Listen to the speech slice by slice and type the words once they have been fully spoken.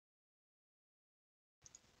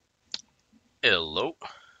Hello,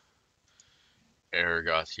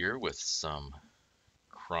 Aragoth here with some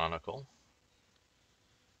Chronicle.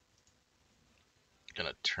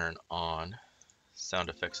 Gonna turn on sound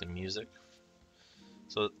effects and music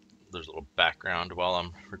so there's a little background while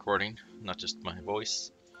I'm recording, not just my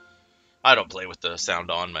voice. I don't play with the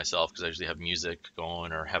sound on myself because I usually have music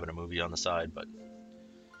going or having a movie on the side, but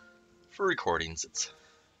for recordings it's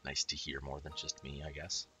nice to hear more than just me, I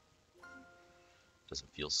guess.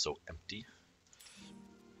 Doesn't feel so empty.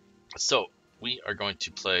 So we are going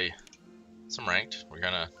to play some ranked.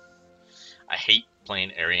 I hate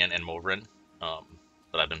playing Arian and Movrin,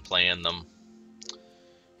 but I've been playing them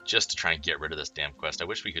just to try and get rid of this damn quest. I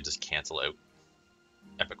wish we could just cancel out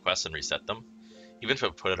epic quests and reset them. Even if I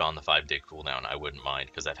put it on the 5-day cooldown, I wouldn't mind,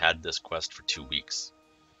 because I've had this quest for 2 weeks.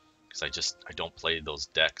 Because I don't play those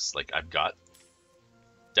decks. Like, I've got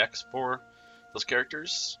decks for those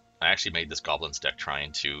characters. I actually made this Goblins deck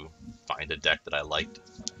trying to find a deck that I liked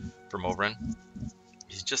for Movrin.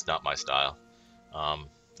 He's just not my style. And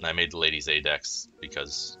I made the Lady Zay decks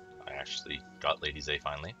because I actually got Lady Zay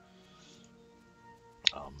finally.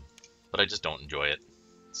 But I just don't enjoy it.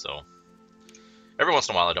 So every once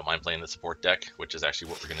in a while I don't mind playing the support deck, which is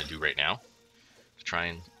actually what we're going to do right now, to try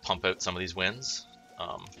and pump out some of these wins.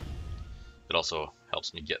 It also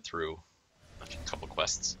helps me get through a couple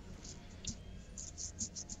quests.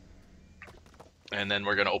 And then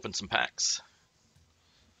we're going to open some packs.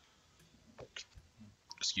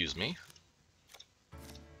 Excuse me.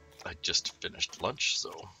 I just finished lunch,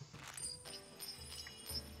 so...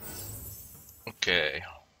 Okay.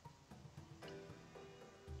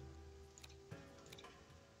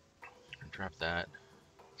 Drop that.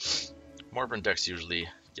 Morbin decks usually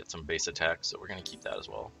get some base attacks, so we're going to keep that as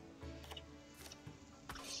well.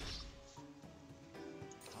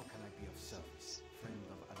 How can I be of service, friend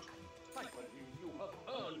of Alchemy? I believe you have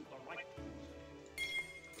earned the right.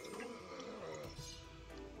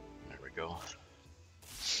 There we go.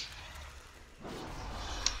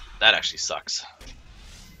 That actually sucks.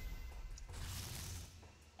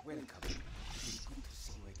 Welcome. It's good to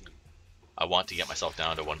see you again. I want to get myself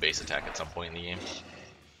down to 1 base attack at some point in the game.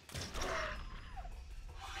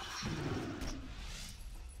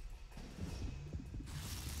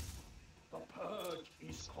 The purge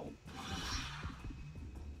is complete.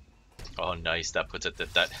 Oh, nice. That puts it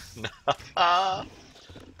that.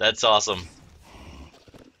 That's awesome.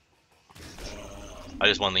 I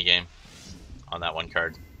just won the game on that one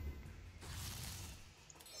card.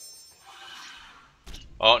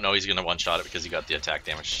 Oh, no, he's going to one-shot it because he got the attack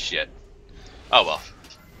damage. Shit. Oh, well.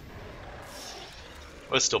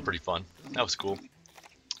 It was still pretty fun. That was cool.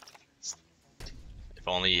 If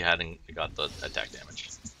only he hadn't got the attack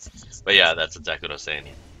damage. But yeah, that's exactly what I was saying.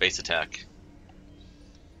 Base attack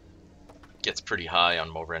gets pretty high on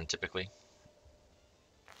Movrin typically.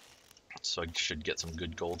 So I should get some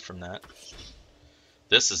good gold from that.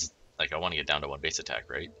 This is, like, I want to get down to 1 base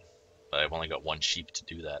attack, right? But I've only got 1 sheep to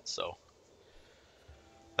do that, so...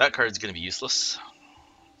 that card's going to be useless.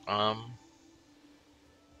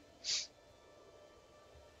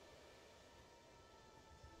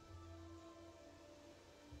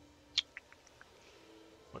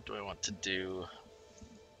 What do I want to do?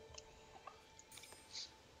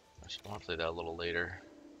 I should want to play that a little later.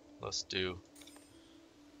 Let's do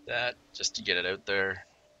that just to get it out there.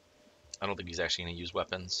 I don't think he's actually going to use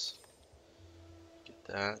weapons. Get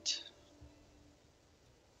that.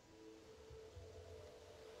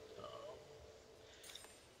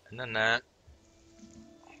 And then that.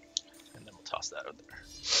 And then we'll toss that out there.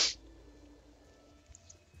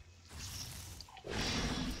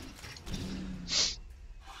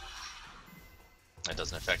 That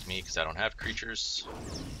doesn't affect me because I don't have creatures.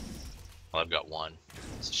 Well, I've got 1.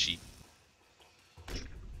 It's a sheep.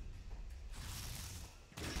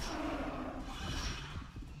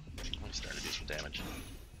 Let me start to do some damage.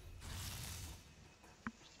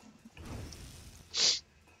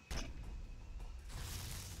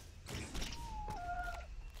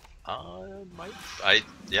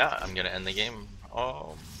 Yeah, I'm gonna end the game.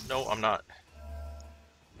 Oh, no, I'm not.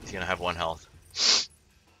 He's gonna have 1 health.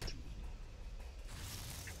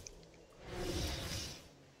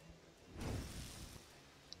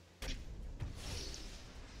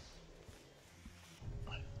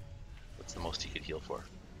 What's the most he could heal for?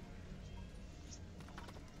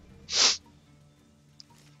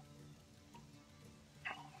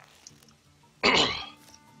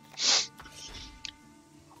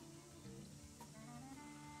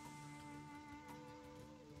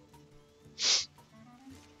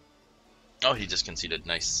 Oh, he just conceded.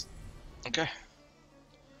 Nice. Okay.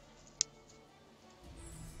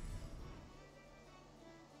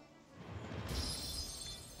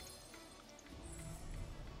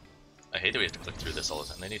 hate that we have to click through this all the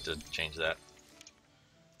time. They need to change that.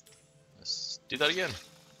 Let's do that again.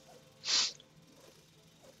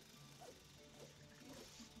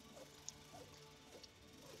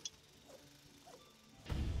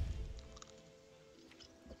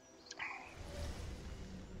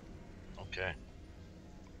 Okay.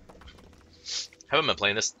 Haven't been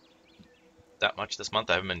playing this that much this month.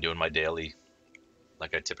 I haven't been doing my daily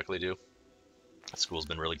like I typically do. School's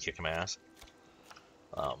been really kicking my ass.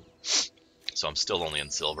 So I'm still only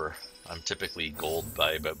in silver. I'm typically gold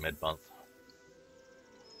by about mid-month.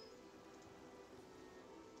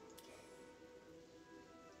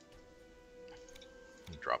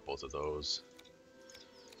 Drop both of those.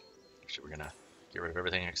 Actually, we're gonna get rid of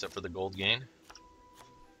everything except for the gold gain.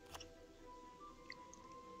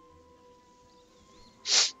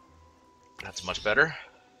 That's much better.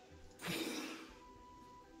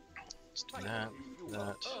 Let's do that.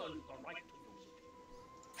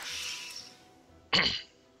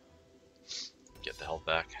 Get the health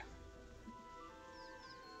back.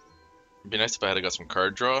 It'd be nice if I had got some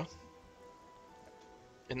card draw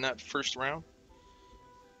in that first round.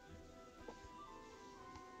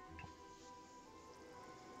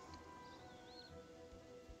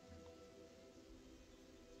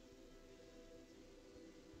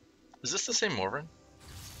 Is this the same Morven?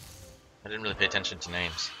 I didn't really pay attention to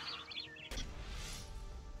names.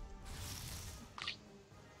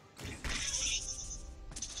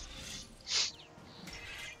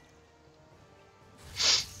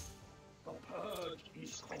 The purge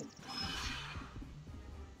is complete.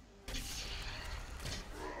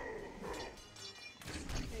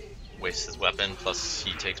 Wastes his weapon, plus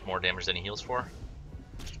he takes more damage than he heals for.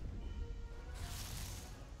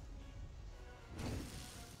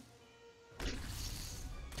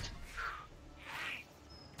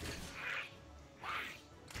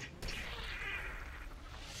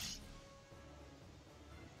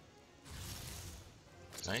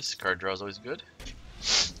 Nice, card draw is always good.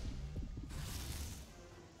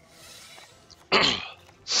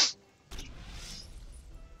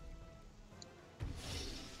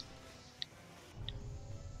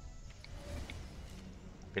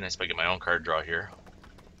 Be nice if I get my own card draw here.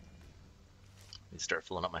 Let me start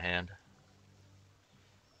filling up my hand.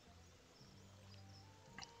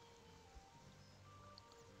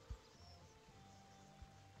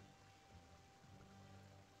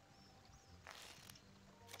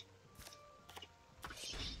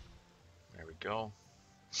 There we go.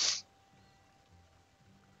 Let's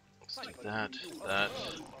take that, that,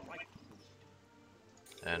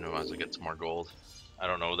 and we might as well get some more gold. I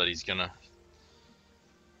don't know that he's gonna.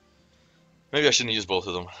 Maybe I shouldn't use both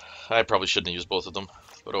of them. I probably shouldn't use both of them,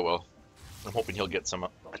 but oh well. I'm hoping he'll get some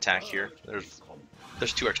attack here. There's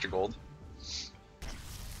 2 extra gold.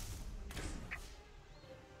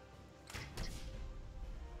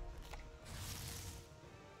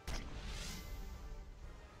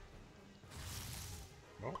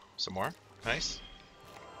 Oh, some more. Nice.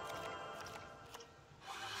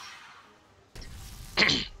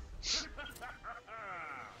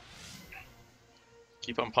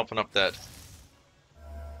 Keep on pumping up that.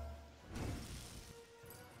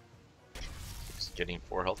 Just getting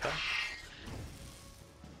 4 health back.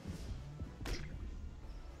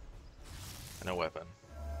 And a weapon.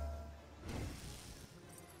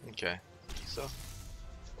 Okay, so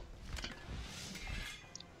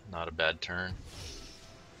not a bad turn.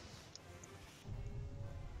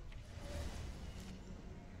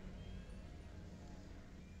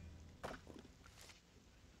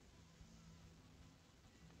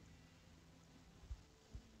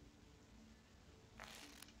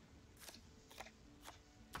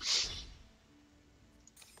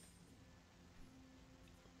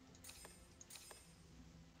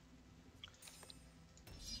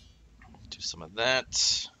 Some of that.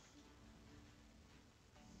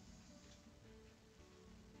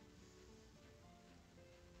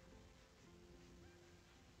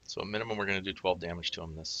 So a minimum we're going to do 12 damage to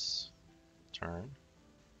him this turn.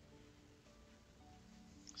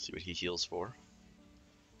 See what he heals for.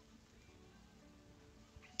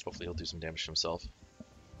 Hopefully he'll do some damage to himself.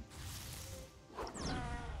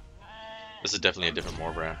 This is definitely a different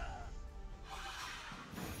Morbran.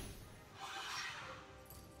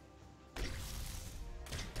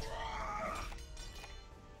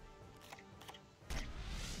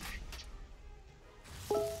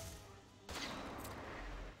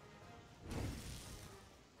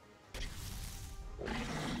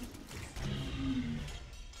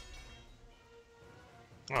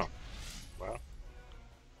 Oh, wow.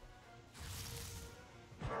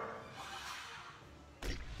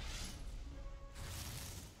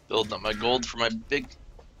 Building up my gold for my big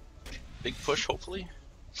big push, hopefully.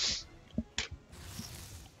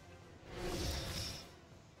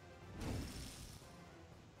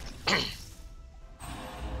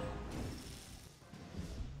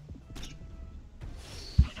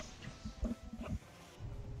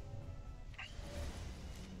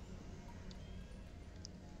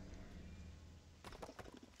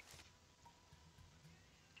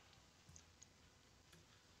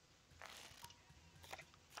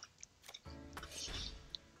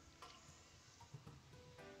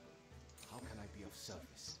 How can I be of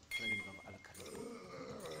service, friend of Al-Karim?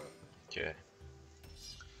 Okay.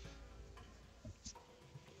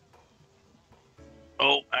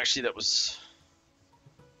 Oh, actually, that's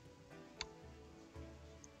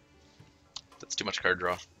too much card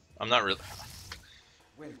draw. I'm not really.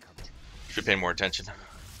 Welcome. Should pay more attention.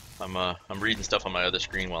 I'm reading stuff on my other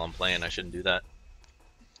screen while I'm playing. I shouldn't do that.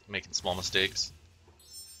 Making small mistakes.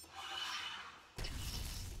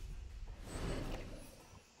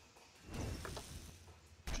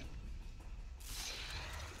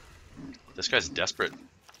 This guy's desperate.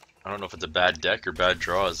 I don't know if it's a bad deck or bad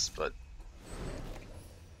draws, but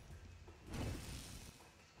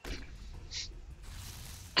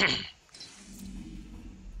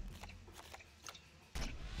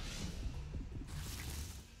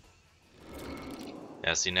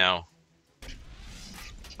yeah, see now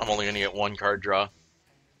I'm only gonna get one card draw.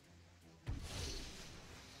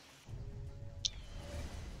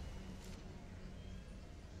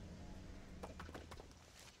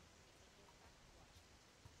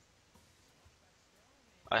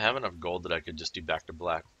 I have enough gold that I could just do back to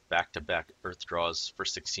back earth draws for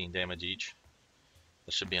 16 damage each.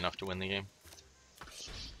 That should be enough to win the game.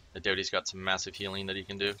 I doubt he's got some massive healing that he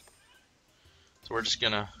can do. So we're just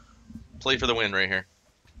gonna play for the win right here.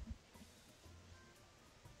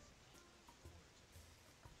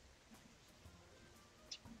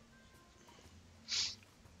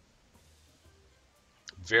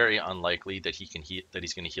 Very unlikely that he's going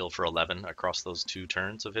to heal for 11 across those 2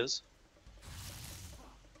 turns of his.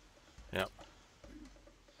 Yep.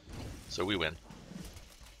 So we win.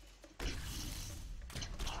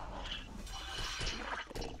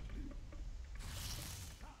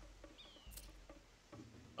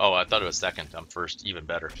 Oh, I thought it was second. I'm first. Even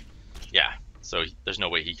better. Yeah. So there's no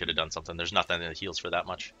way he could have done something. There's nothing that heals for that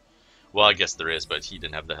much. Well, I guess there is, but he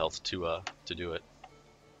didn't have the health to do it.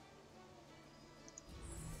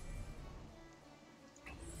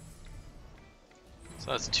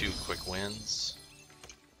 So that's 2 quick wins.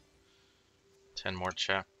 10 more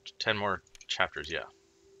chapters, yeah.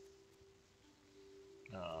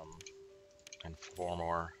 And 4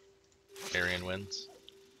 more Aryan wins.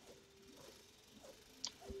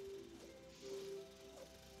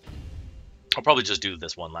 I'll probably just do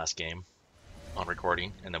this one last game on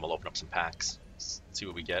recording, and then we'll open up some packs, see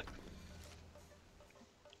what we get.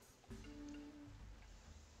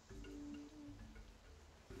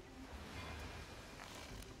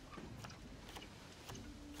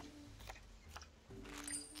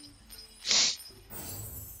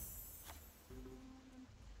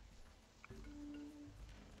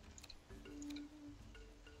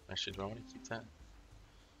 Actually, do I want to keep that?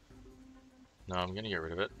 No, I'm going to get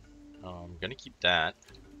rid of it. I'm going to keep that.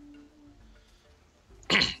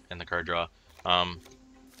 And the card draw.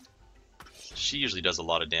 She usually does a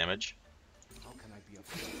lot of damage. How can I be of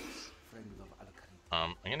service, friend of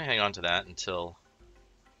Al-Karim? I'm going to hang on to that until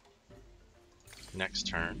next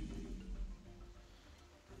turn.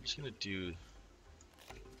 I'm just going to do...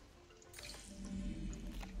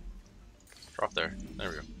 Drop there. There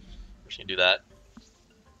we go. I'm just going to do that.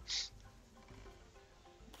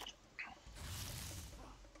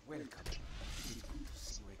 Welcome. It is good to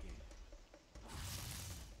see you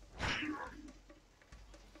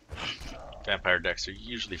again. Vampire decks are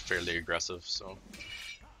usually fairly aggressive, so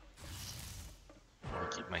I'm gonna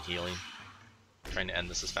keep my healing. Trying to end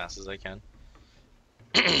this as fast as I can.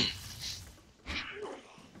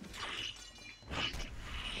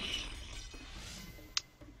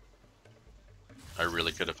 I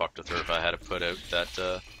really could have fucked with her if I had to put out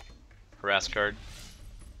that harass card.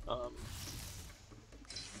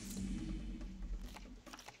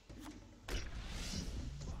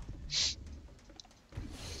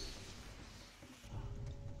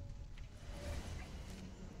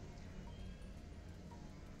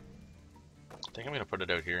 I think I'm gonna put it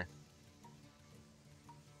out here.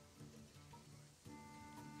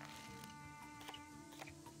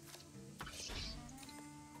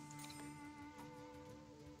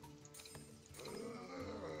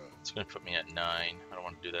 It's gonna put me at 9. I don't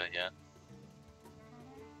want to do that yet.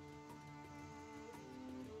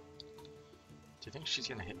 Do you think she's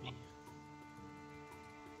gonna hit me?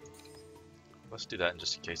 let's do that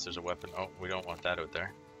just in case there's a weapon. Oh, we don't want that out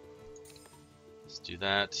there. Let's do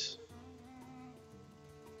that.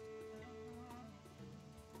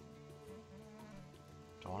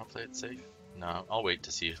 Do I want to play it safe? No, I'll wait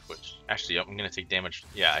to see which. Actually, I'm gonna take damage.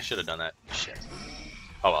 Yeah, I should have done that. Shit.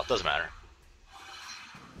 Oh well, it doesn't matter.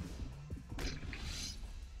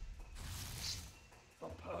 The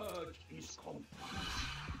purge is complete.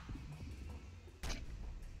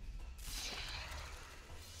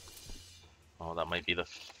 Oh, that might be the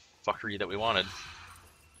fuckery that we wanted.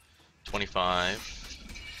 25.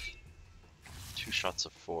 2 shots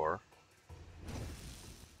of 4.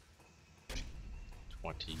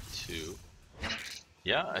 22.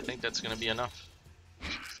 Yeah, I think that's gonna be enough.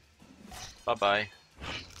 Bye-bye.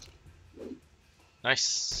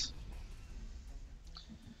 Nice.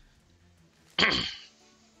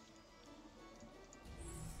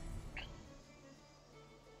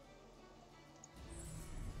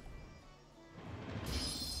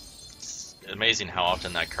 It's amazing how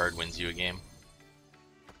often that card wins you a game.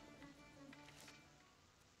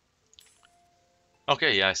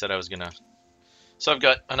 Okay, yeah, I said I was gonna. So I've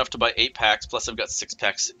got enough to buy 8 packs, plus I've got 6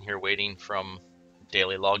 packs sitting here waiting from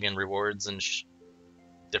daily login rewards and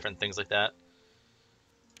different things like that.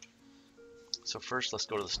 So first, let's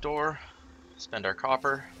go to the store, spend our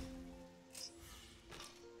copper.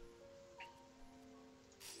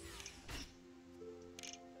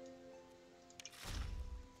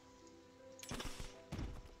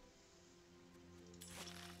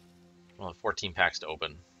 Well, 14 packs to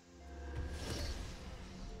open.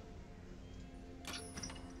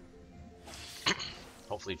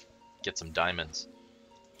 Hopefully get some diamonds.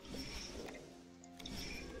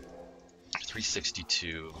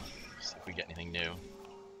 362. See if we get anything new.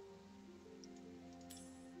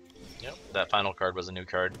 Yep, that final card was a new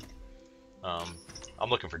card. I'm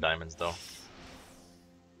looking for diamonds though.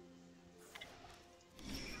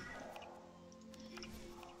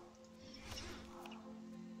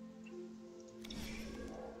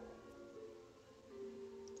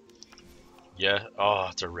 Yeah, oh,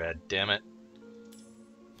 it's a red, damn it.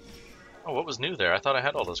 Oh, what was new there? I thought I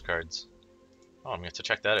had all those cards. Oh, I'm gonna have to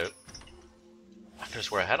check that out. I could have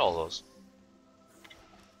swore I had all those.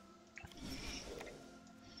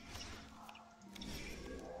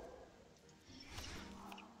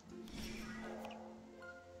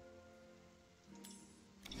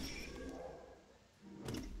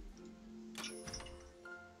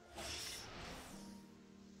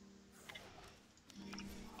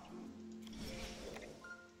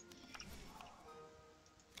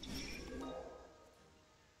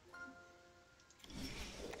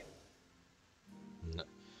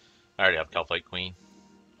 I already have Calphite Queen.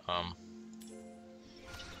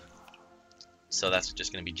 So that's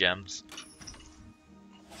just going to be gems.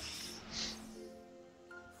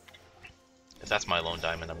 If that's my lone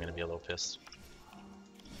diamond, I'm going to be a little pissed.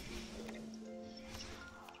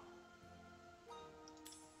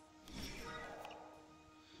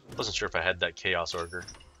 Wasn't sure if I had that Chaos Order.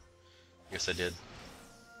 I guess I did.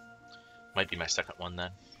 Might be my second one then.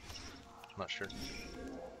 I'm not sure.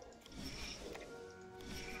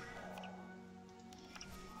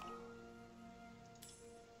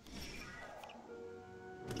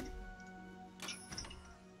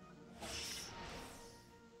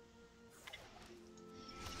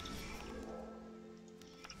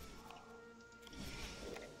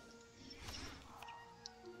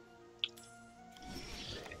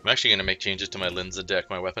 I'm actually going to make changes to my Linza deck,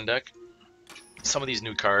 my weapon deck. Some of these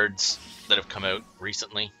new cards that have come out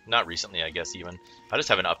recently, not recently I guess even, I just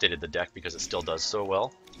haven't updated the deck because it still does so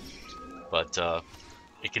well. But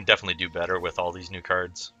it can definitely do better with all these new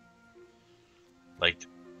cards. Like,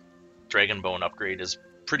 Dragonbone upgrade is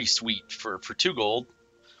pretty sweet for 2 gold,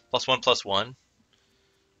 +1/+1,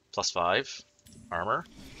 +5 armor.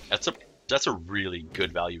 That's a really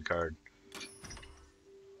good value card.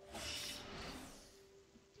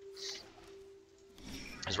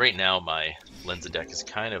 Because right now my Lenza deck is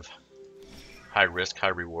kind of high risk, high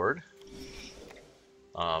reward.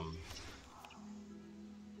 Do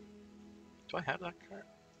I have that card?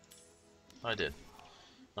 Oh, I did.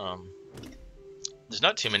 There's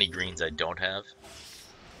not too many greens I don't have.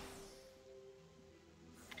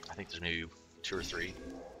 I think there's maybe 2 or 3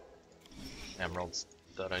 emeralds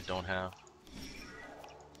that I don't have.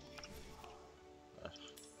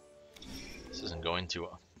 This isn't going to.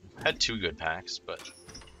 I had 2 good packs, but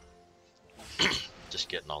just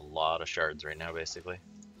getting a lot of shards right now, basically.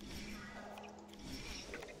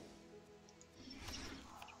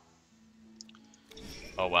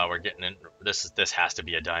 Oh wow, we're getting in. This has to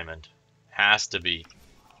be a diamond. Has to be.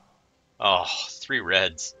 Oh, 3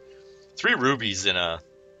 reds, 3 rubies in a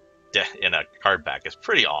in a card pack is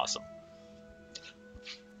pretty awesome.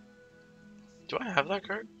 Do I have that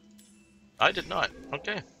card? I did not.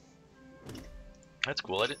 Okay. That's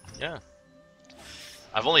cool. I didn't. Yeah.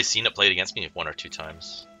 I've only seen it played against me 1 or 2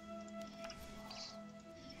 times.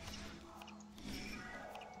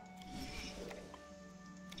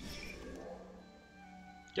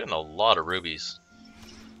 Getting a lot of rubies.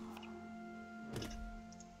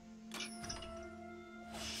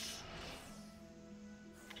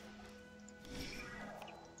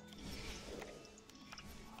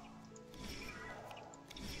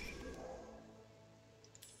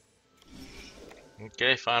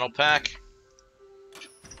 Okay, final pack.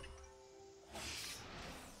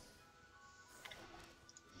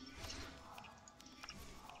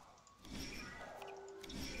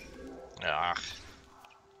 Ah.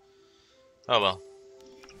 Oh well.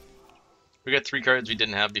 We got 3 cards we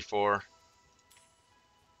didn't have before.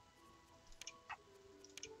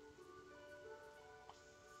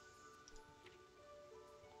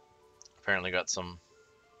 Apparently got some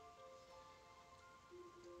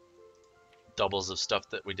doubles of stuff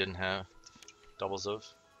that we didn't have. Doubles of.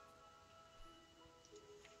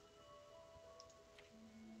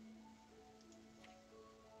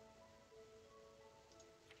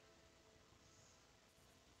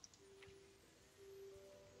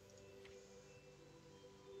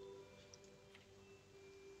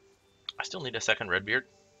 I still need a second Redbeard.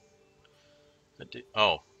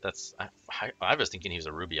 Oh, that's... I was thinking he was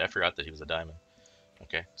a ruby. I forgot that he was a diamond.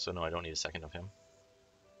 Okay, so no, I don't need a second of him.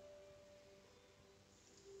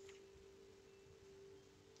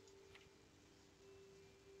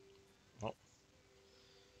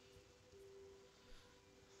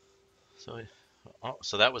 Oh.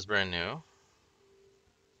 So that was brand new.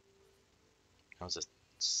 That was a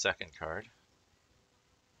second card.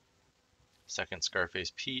 Second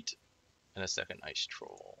Scarface Pete, and a second Ice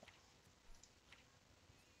Troll.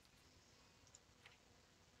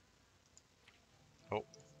 Oh.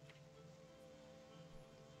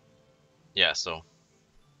 Yeah, so...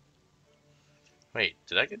 Wait,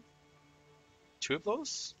 did I get 2 of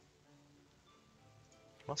those?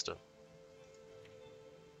 Must have.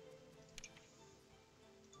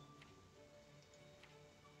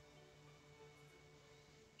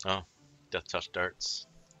 Oh, Death Touch Darts.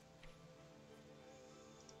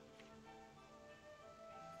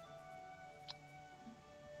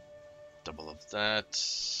 Double of that.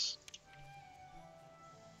 This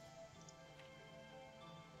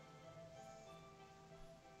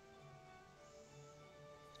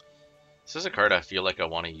is a card I feel like I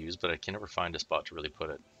want to use, but I can never find a spot to really put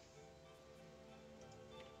it.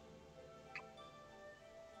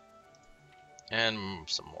 And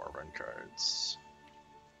some more run cards.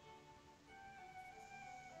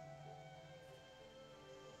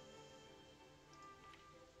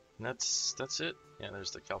 And that's it. Yeah,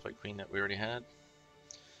 there's the Calphite Queen that we already had.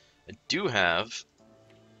 I do have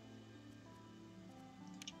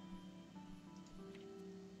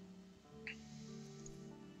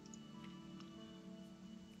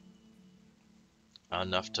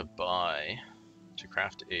enough to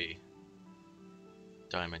craft a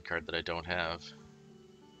diamond card that I don't have.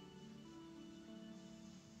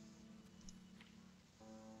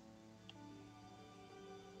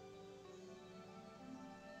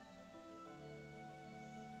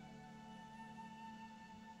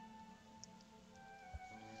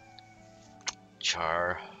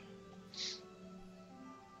 Char.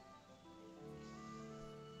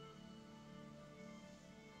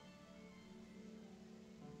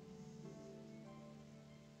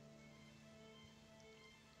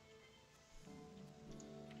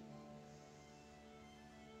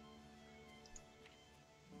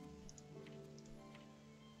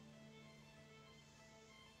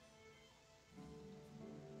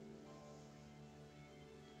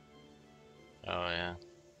 Oh yeah.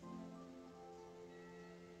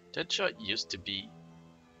 Deadshot used to be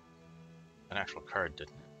an actual card,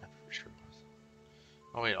 didn't it? I'm pretty sure it was.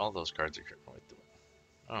 Oh wait, all those cards are... Wait,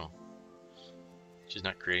 oh. She's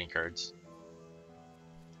not creating cards.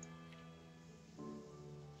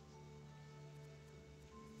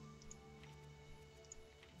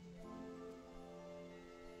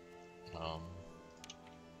 Um...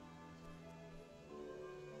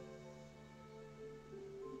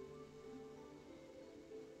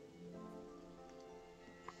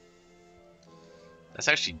 That's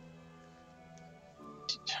actually...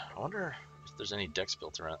 I wonder if there's any decks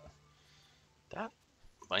built around. That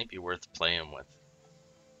might be worth playing with.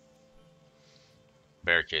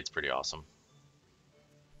 Barricade's pretty awesome.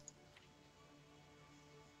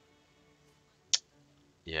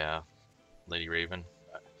 Yeah, Lady Raven.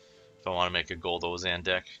 If I want to make a gold Ozan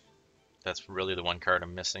deck, That's really the one card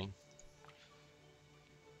I'm missing.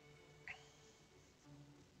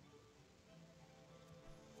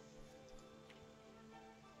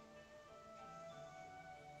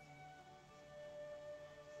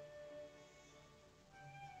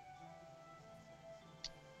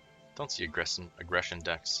 Don't see aggression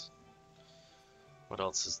decks. What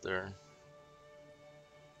else is there?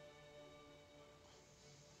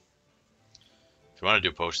 If you want to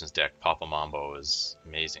do a potions deck, Papa Mambo is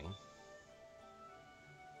amazing.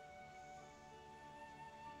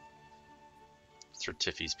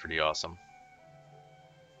 Certifi's pretty awesome.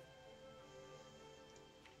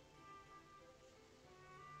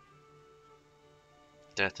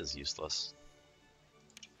 Death is useless.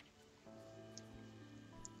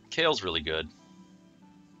 Kale's really good.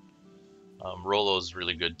 Rolo's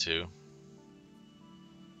really good too.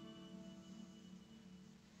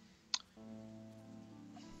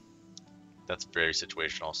 That's very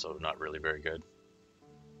situational, so not really very good.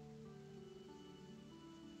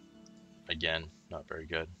 Again, not very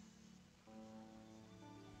good.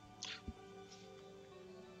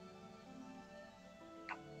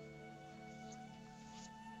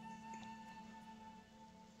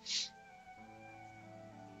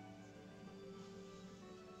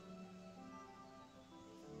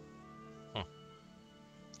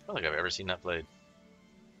 I don't think I've ever seen that played.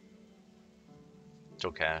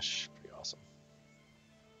 Joe Cash, pretty awesome.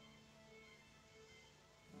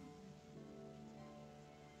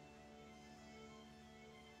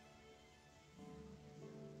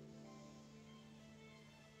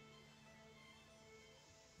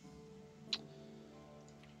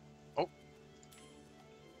 Oh.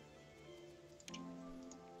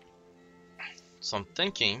 So I'm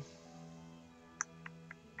thinking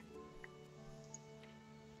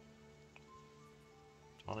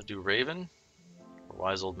I want to do Raven or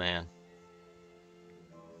Wise Old Man.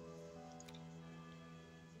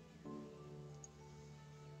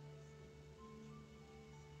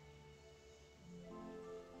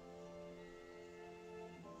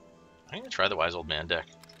 I'm gonna try the Wise Old Man deck.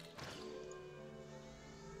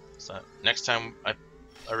 So next time I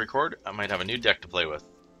record, I might have a new deck to play with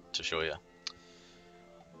to show you.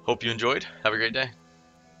 Hope you enjoyed. Have a great day.